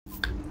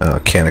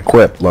Can't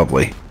equip.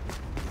 Lovely.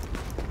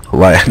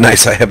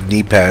 Nice, I have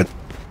knee pad.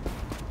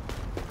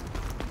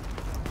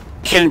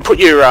 You can put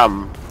your,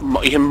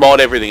 you can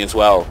mod everything as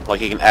well.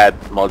 Like, you can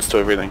add mods to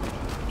everything.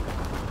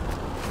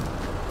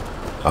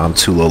 I'm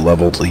too low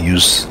level to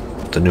use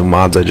the new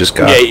mods I just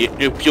got. Yeah,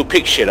 you'll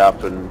pick shit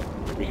up and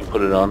you can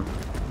put it on.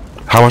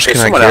 How much can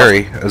I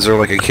carry? Is there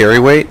like a carry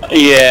weight?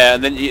 Yeah,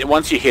 and then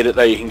once you hit it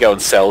though, you can go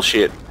and sell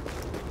shit.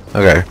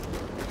 Okay.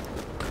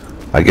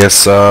 I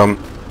guess,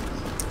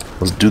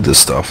 let's do this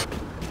stuff.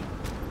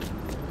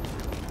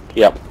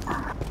 Yep.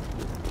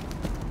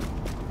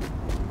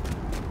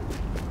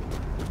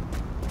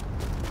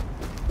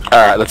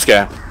 Alright, let's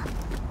go.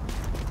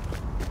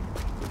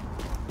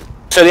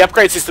 So the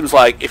upgrade system's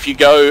like, if you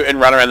go and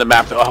run around the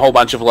map, a whole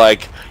bunch of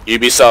like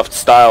Ubisoft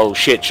style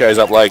shit shows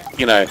up, like,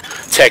 you know,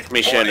 tech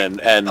mission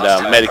and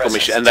medical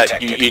mission, and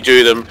that you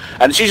do them,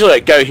 and it's usually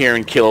like, go here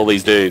and kill all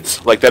these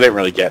dudes. Like, they don't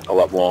really get a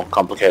lot more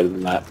complicated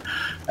than that.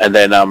 And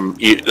then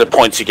the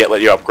points you get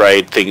let you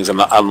upgrade things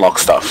and unlock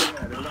stuff.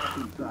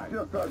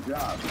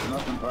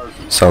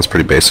 Sounds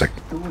pretty basic.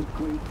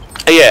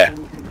 Yeah.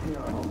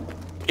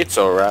 It's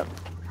alright.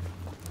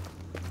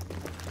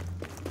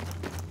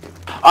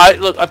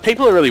 Look,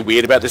 people are really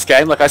weird about this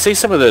game. Like, I see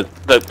some of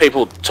the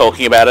people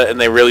talking about it, and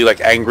they're really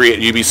like angry at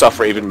Ubisoft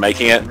for even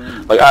making it.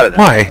 Like, I don't know.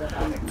 Why?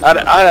 I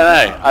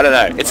don't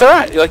know. It's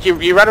alright. Like,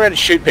 you run around and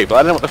shoot people. I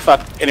don't know what the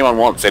fuck anyone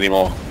wants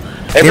anymore.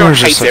 Everyone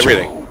hates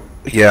everything.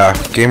 Yeah,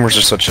 gamers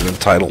are such an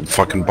entitled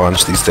fucking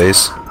bunch these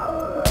days.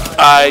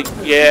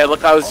 Yeah.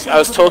 Look, I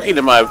was talking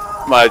to my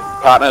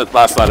partner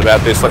last night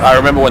about this. Like, I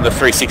remember when the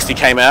 360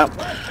 came out.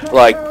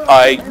 Like,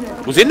 I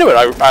was into it.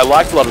 I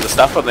liked a lot of the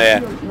stuff on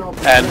there.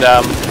 And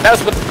that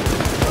was what...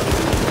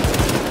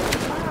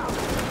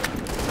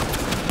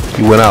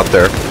 You went out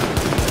there.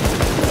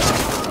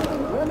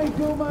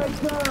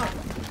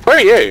 Where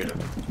are you?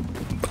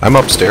 I'm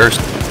upstairs.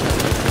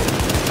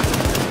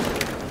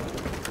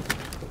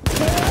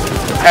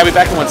 I'll be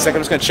back in 1 second.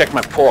 I'm just gonna check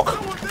my pork.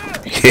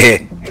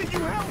 Yeah.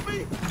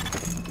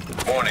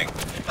 Warning.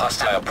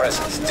 Hostile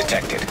presence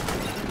detected.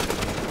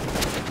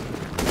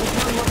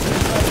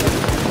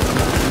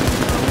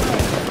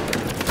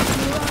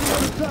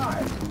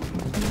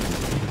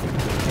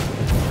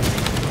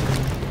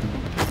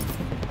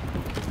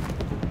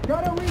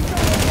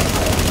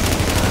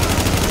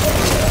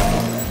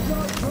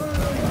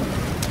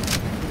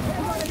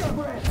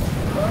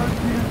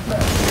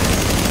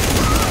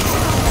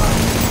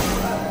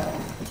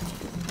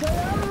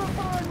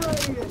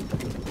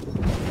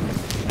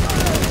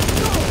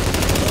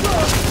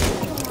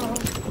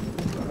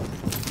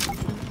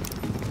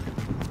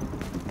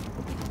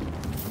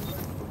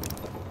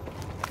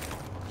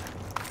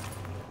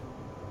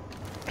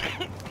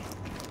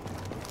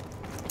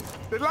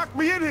 They locked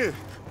me in here.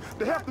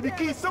 There have to be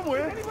keys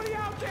somewhere. Anybody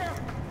out there?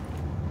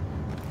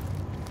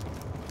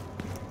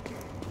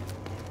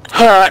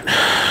 Alright.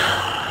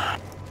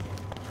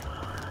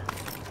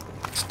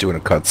 It's doing a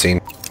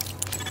cutscene.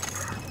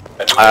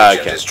 A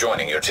new agent is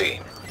joining your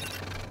team.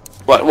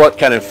 What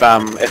kind of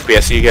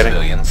FPS are you getting?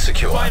 Civilian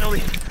secure. I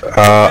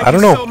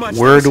don't know.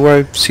 Where do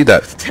I see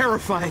that? It's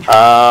terrifying.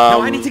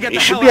 I need to get you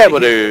should be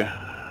able to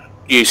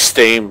use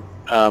Steam.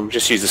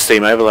 Just use the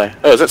Steam overlay.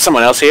 Oh, is that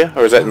someone else here,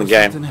 or is that in the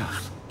game?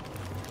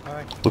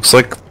 Looks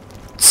like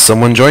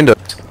someone joined us.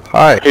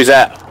 Hi. Who's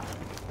that?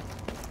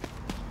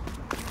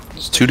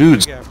 It's two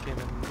dudes. Yeah.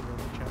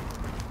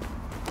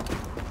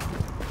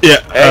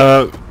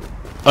 Hey.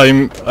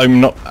 I'm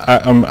not.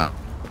 I'm. I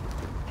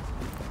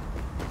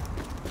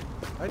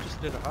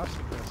just did a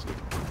hostage rescue.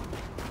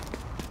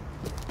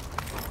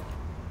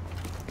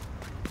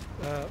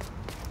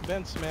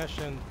 Ben Smash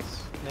and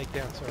Snake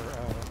Dance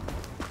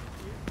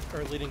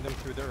are leading them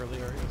through the early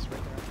areas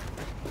right now.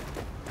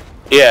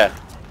 Yeah.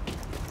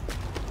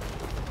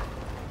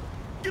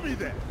 Give me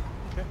that.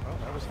 Okay, well,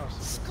 that was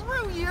hostage.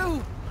 Screw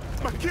you!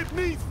 My kid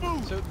needs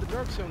food. So the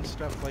Dark Zone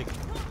stuff, like,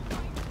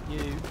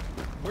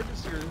 where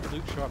does your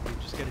loot show up? You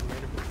just get in your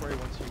inventory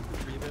once you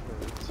retrieve it or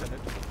send it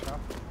to the shop?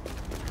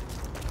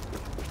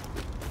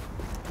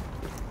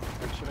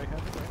 Or should I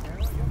have it right now,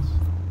 I guess?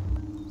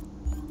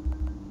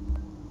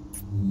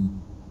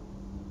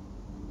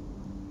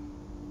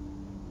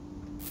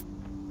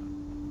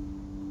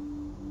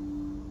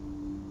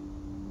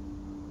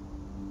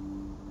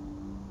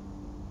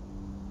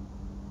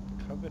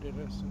 Coveted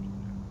SMG.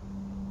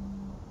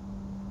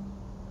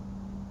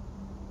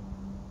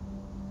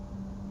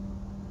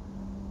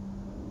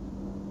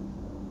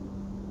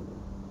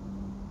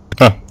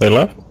 Ah, they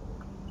left?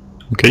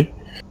 Okay.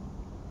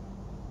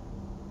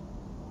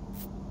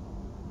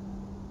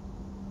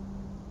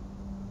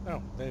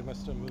 Oh, they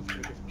must have moved to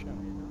a different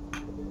channel.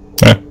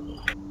 Yeah.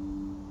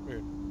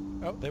 Weird.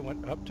 Oh, they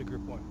went up to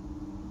group 1.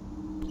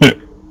 Yeah.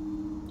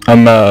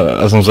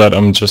 As I said,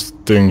 I'm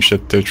just doing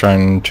shit to try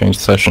and change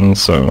the session,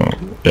 so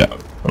yeah,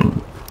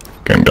 I'm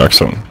going Dark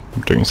Zone,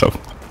 I'm doing stuff.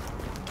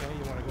 Okay,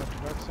 you want to go to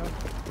Dark Zone?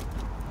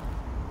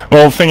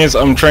 Well, the thing is,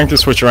 I'm trying to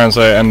switch around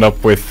so I end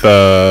up with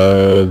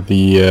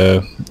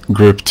the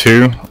group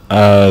 2,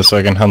 so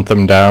I can hunt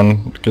them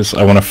down, because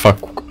I want to fuck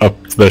up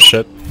the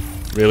shit.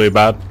 really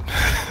bad.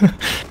 Okay,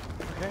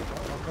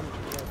 I'll come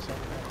to the outside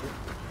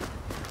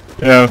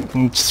and Yeah,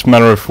 it's just a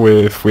matter of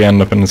if we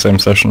end up in the same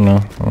session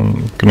now.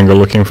 I'm gonna go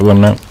looking for them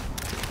now.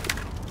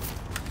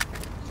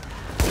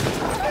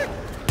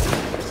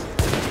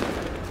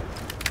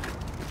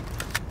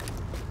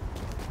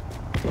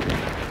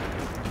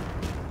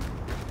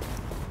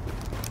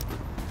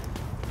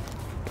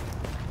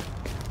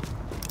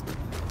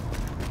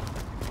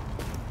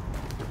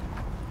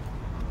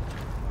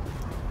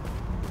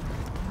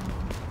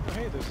 Oh,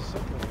 hey, there's a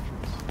subway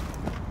entrance.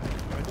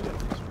 I knew that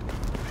was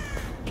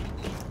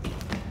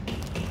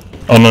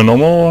On a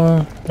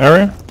normal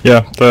area?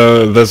 Yeah,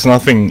 there's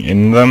nothing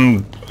in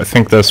them. I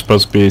think there's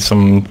supposed to be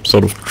some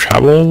sort of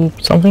travel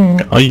something.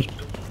 I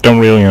don't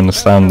really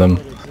understand them.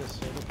 It exists,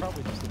 so they're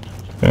probably just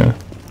Yeah.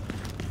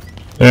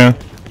 Yeah.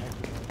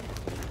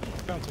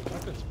 found some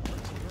weapons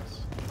parts, I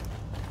guess.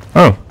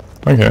 Oh,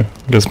 okay.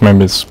 I guess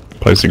maybe it's a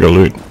place to go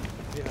loot. Yeah,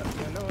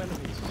 no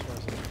enemies as far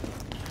as I know.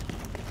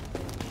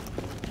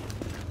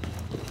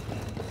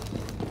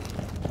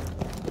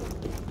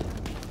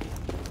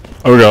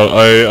 Oh god,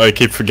 I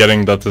keep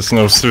forgetting that there's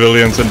no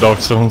civilians in Dark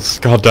Souls.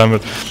 God damn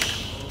it.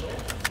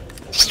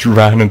 Just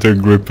ran into a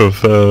group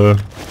of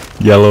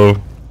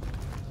yellow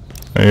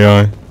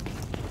AI.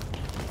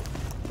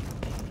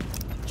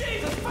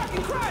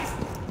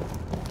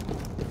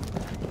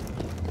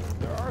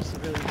 There are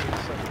civilians in the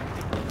subway.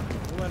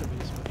 No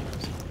enemies, but there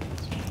are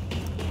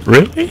civilians.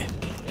 Really?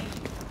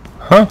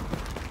 Huh?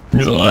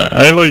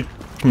 I like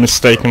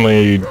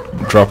mistakenly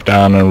dropped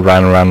down and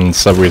ran around in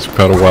subways for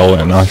quite a while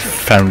and I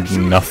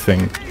found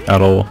nothing at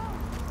all.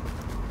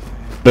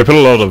 They put a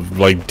lot of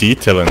like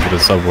detail into the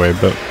subway,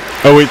 but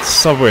oh, it's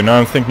subway. Now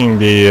I'm thinking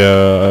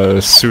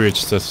the sewage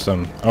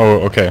system.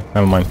 Oh, okay,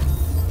 never mind.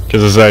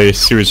 Because there's a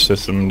sewage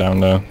system down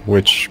there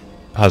which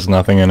has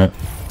nothing in it.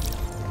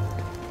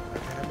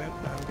 I'm gonna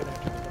enter the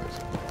bar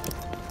soon.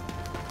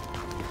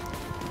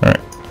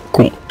 Alright,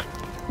 cool.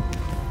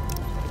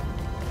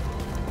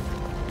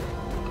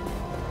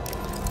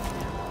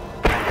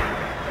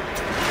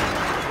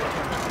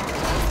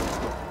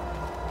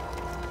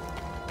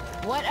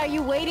 What are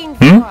you waiting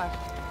for? Let's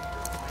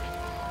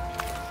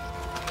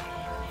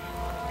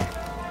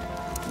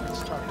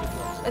talk to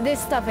drugs. This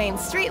stuff ain't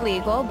street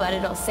legal, but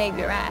it'll save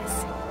your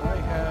ass. I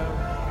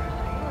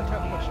don't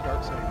have much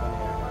dark side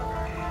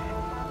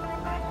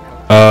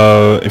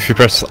money. If you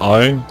press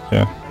I,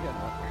 yeah.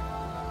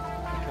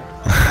 I got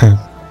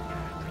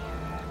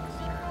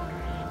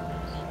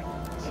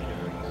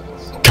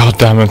nothing. God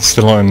damn it,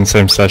 still not in the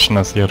same session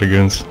as the other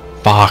goons.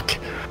 Fuck.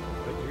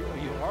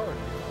 But you are or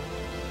you're not?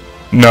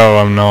 No,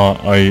 I'm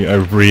not. I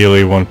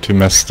really want to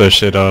mess this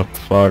shit up.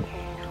 Fuck. Okay,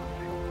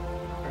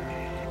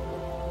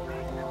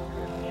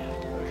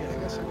 I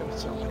guess I'm gonna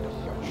sell my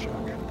double barrel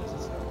shotgun because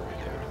it's not right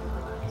here.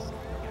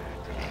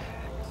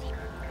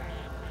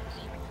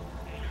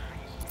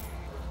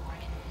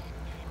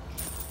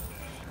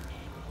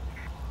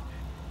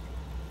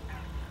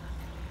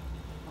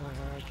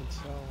 I can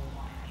sell.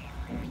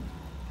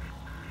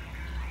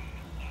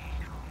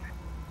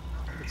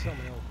 I can sell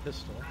my old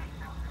pistol.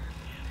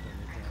 Don't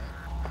need that.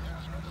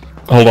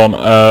 Hold on,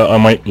 I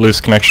might lose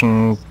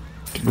connection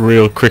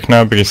real quick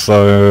now because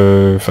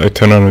if I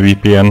turn on a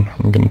VPN,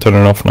 I'm gonna turn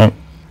it off now. Okay,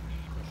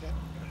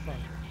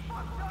 fine.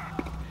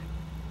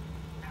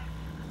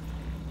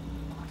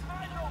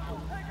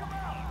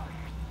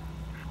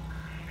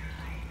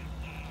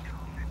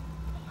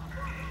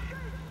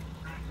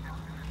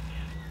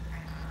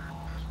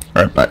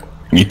 Alright, bye.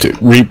 Need to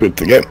reboot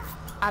the game.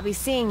 I'll be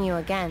seeing you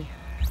again.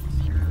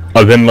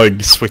 I've been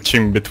like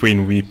switching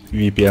between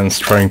VPNs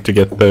trying to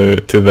get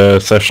to the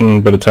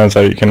session, but it turns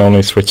out you can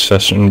only switch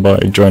session by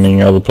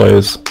joining other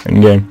players in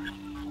game,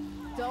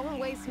 Don't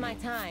waste my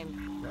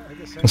time. Well, I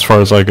guess as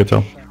far as I could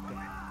tell.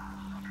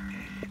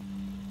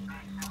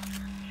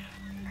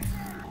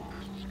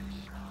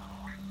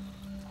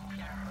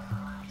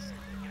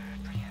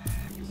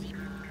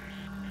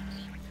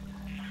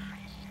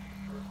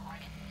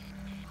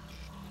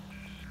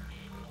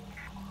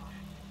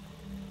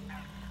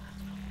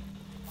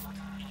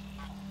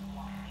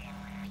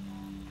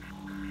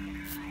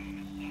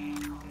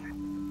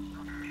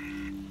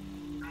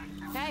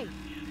 shotgun. Hey,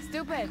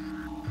 stupid!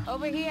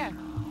 Over here!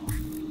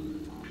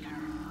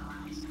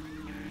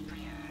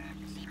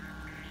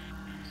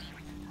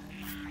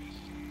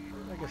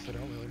 I guess I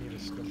don't really need a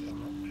scope on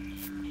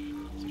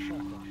that. It's a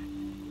shotgun.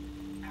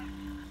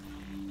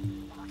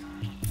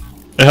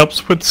 It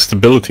helps with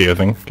stability, I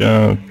think,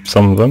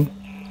 some of them.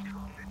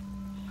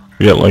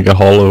 You get like a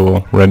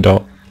hollow red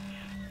dot.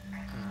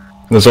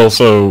 There's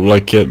also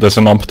like, there's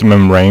an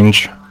optimum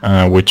range,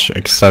 which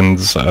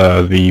extends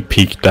the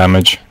peak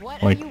damage,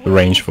 like the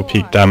range for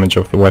peak damage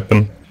of the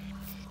weapon.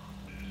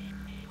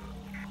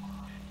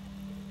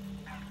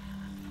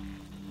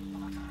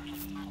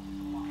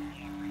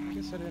 I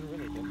guess I didn't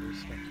really get new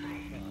stuff that I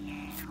thought.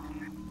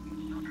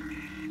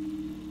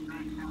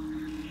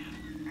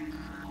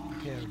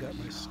 Okay, I've got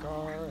my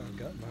scar, I've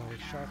got my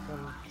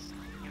shotgun.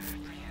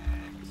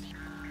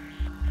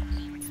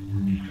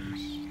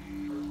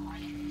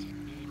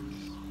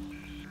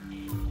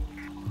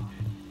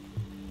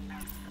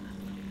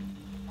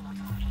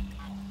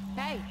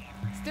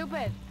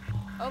 Stupid.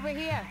 Over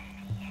here.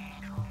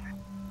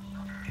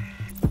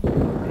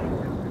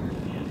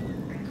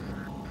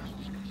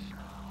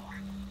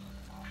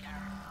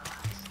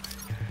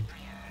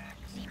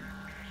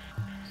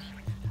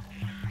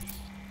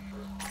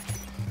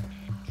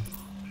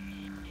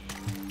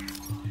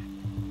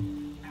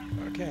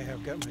 Okay,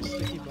 I've got my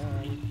sticky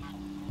bomb.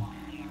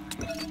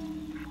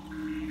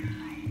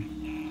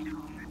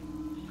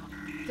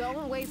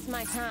 Don't waste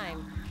my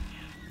time.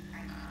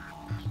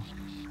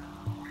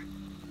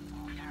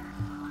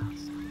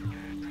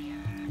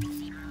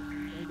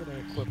 I'm gonna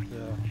equip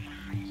the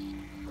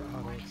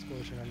auto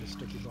explosion on the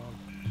sticky bomb.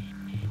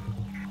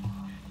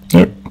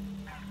 Yep. Okay,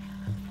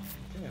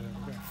 there we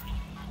go.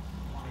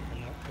 I'm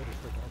not ready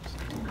for dark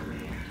side.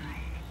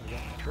 I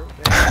got my throat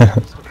down.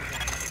 Sticky bomb.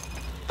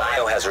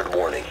 Biohazard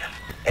warning.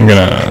 I'm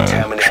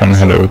gonna try and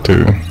head over to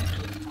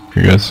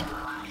you guys.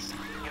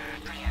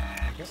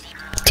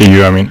 To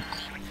you, I mean.